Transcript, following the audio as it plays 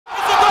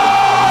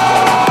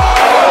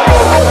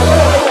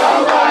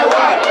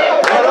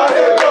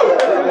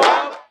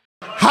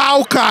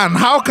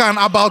How can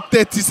about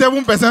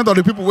 37% of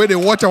the people where they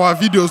watch our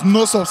videos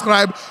no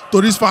subscribe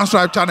to this Fans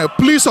Tribe channel?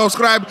 Please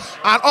subscribe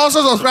and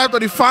also subscribe to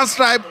the Fans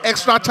Tribe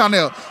Extra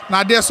channel.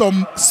 Now there's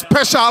some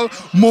special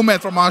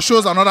moments from our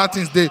shows and other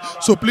things there.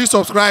 So please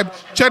subscribe.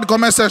 Check the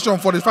comment section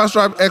for the Fans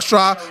Tribe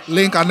Extra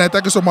link, and then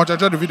thank you so much.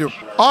 Enjoy the video.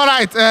 All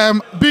right,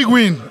 big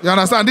win. You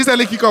understand? This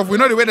early kickoff. We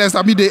know the way there's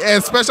a midday,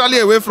 especially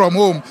away from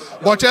home.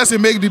 But Chelsea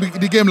make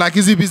the game like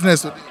easy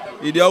business.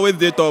 They always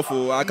dey tough.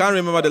 I can't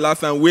remember the last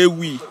time where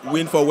we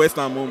win for West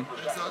Ham home.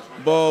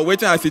 But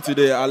waiting I see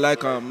today, I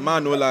like him.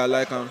 Man, I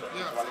like him.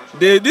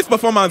 This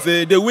performance,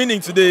 they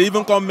winning today,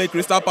 even come make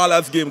Crystal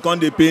Palace game,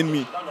 can't they pain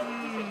me?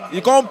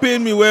 You can't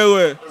pain me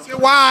well. Say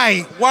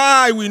why?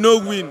 Why we no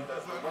win?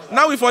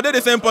 Now we for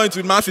the same point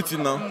with Man City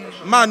now.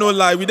 Man, no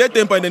lie, we did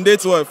 10 points and they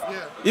 12.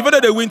 Yeah. Even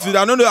though they win today,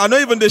 I don't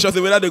even they sure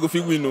whether they go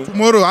fit win. No.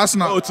 Tomorrow,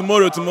 Arsenal. Oh,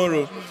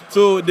 tomorrow.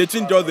 So the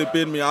team just they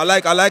paid me. I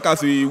like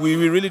us. We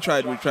really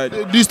tried. We tried.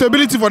 The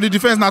stability for the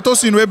defense. Now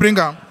Tosin we bring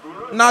him.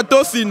 Now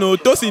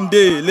Tosin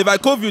day.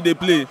 Leverkusen they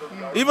play.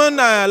 Even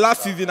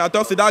last season, I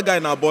thought that guy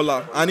na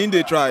baller, and in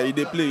they try,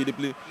 they play.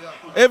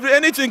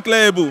 Anything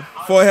clearable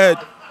for head.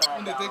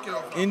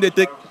 In the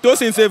take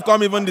Tosin save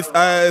come even this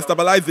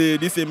stabilize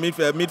this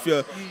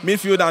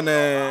midfield and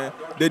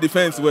the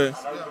defense well.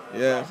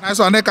 Yeah. Nice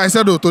one. I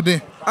said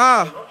today.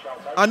 I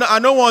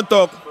don't want to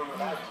talk.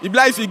 If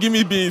like you give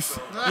me beans,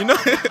 you know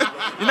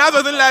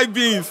doesn't like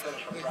beans.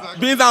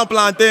 Beans and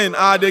plantain.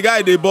 The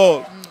guy they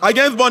ball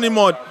against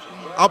Bournemouth.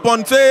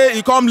 Upon say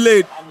he come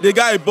late, the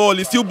guy ball.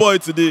 He still ball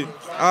today.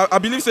 I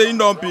believe say he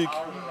don't pick.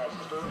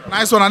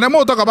 Nice one. And then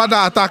we'll talk about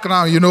that attack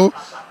now. You know,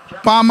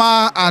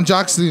 Palmer and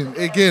Jackson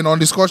again on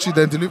the score sheet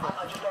then deliver.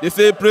 They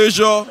say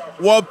pressure,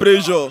 what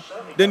pressure?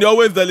 Then they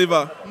always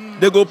deliver.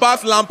 They go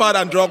past Lampard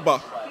and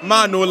Drogba.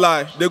 Man, no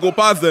lie. They go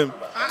past them.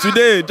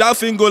 Today,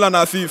 Jackson goal and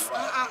assist.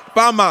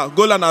 Palmer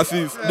goal and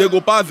assist. They go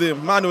past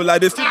them. Man, no lie.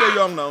 They still very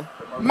young now.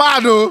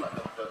 Mado.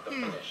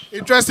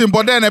 Interesting.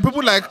 But then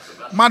people like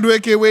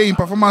Madueke way in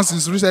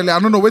performances recently. I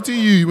don't know what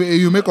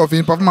you make of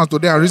his performance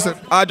today and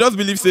recently. I just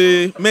believe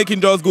say make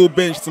him just go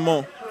bench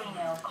small.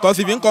 Because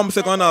if he come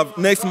second half,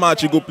 next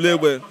match he go play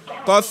well.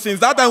 Because since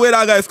that time where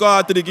that guy score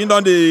hat-trick, he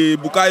done the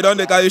buka, he done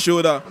the carry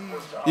shoulder.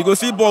 You go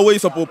see ball where he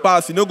supposed to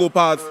pass, he no go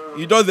pass.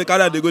 He does the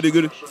carry and they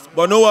go.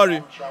 But no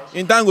worry,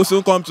 in time go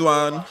soon come to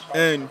an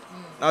end.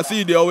 I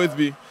see they always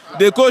be.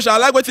 The coach, I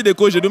like what they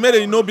coach. They do make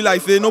it no be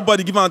like say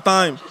nobody give him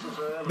time.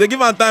 They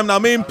give him time now,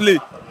 make him play.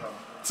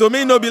 So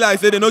me no be like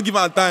say they no give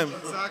him time.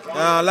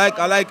 I like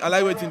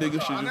what they go.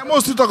 And then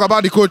mostly talk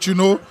about the coach, you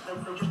know.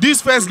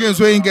 These first games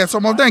where he gets,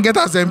 some of them get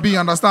as MB,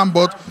 understand,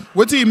 but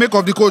what do you make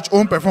of the coach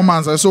own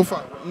performance so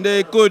far?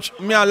 The coach,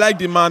 me I like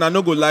the man, I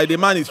no go lie, the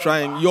man is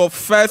trying. Your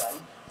first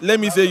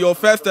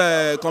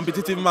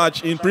competitive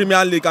match in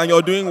Premier League and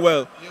you're doing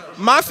well.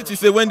 Man City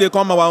say when they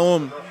come our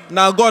home,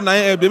 now God na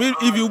help them.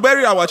 If you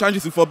bury our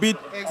chances to forbid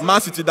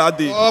Man City that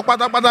day. Oh,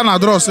 pata na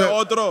draw, sir.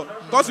 Or draw.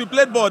 Because we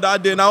played ball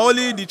that day, now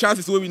only the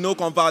chances where we no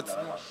convert.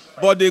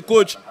 But the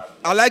coach,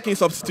 I like his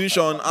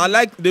substitution, I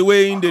like the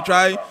way they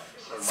try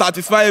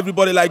satisfy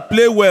everybody, like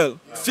play well.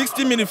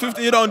 60 minutes,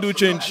 50, you don't do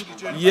change.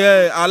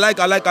 Yeah, I like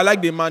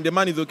the man. The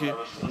man is okay.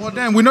 But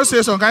then we know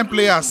say some kind of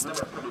players.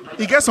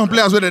 He gets some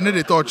players where they need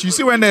a touch. You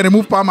see when they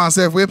remove Palmer and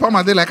self, where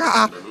Palmer they like,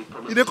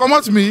 they come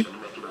out to me.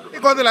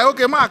 Because they're like,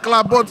 okay, my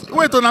club, but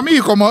wait on me,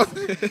 you come out.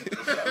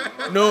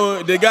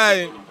 No, the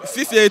guy,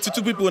 68 to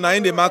 2 people now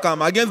in the mark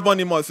him. Against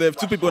Bournemouth,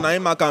 2 people now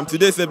in mark him.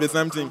 Today save the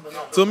same thing.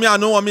 So me, I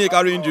know want me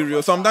carry injury.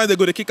 Or sometimes they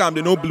go to kick him,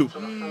 they no blue.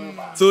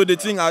 So the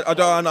thing I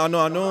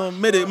know,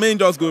 may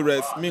just go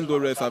rest. Me go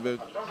rest a bit.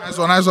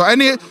 Nice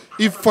one.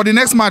 If for the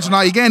next match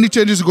now, you get any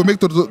changes you go make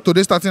to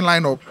the starting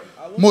lineup?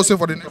 Mostly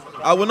for the next.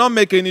 I will not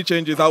make any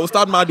changes. I will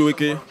start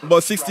Madueke,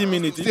 but 60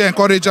 minutes. Still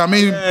encourage him.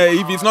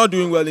 If he's not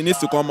doing well, he needs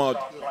to come out.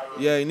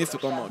 Yeah, he needs to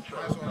come out.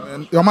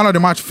 Your man of the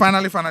match,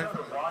 finally.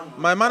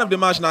 My man of the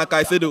match now,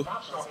 Caicedo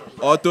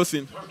or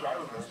Tosin.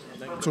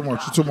 Too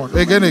much.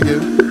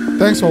 Again.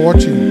 Thanks for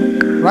watching.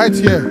 Right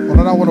here,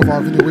 another one of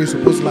our videos where you're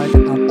supposed to like,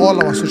 and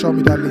all our social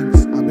media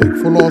links. I beg,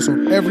 follow us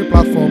on every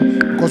platform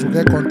because we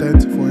get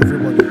content for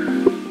everybody.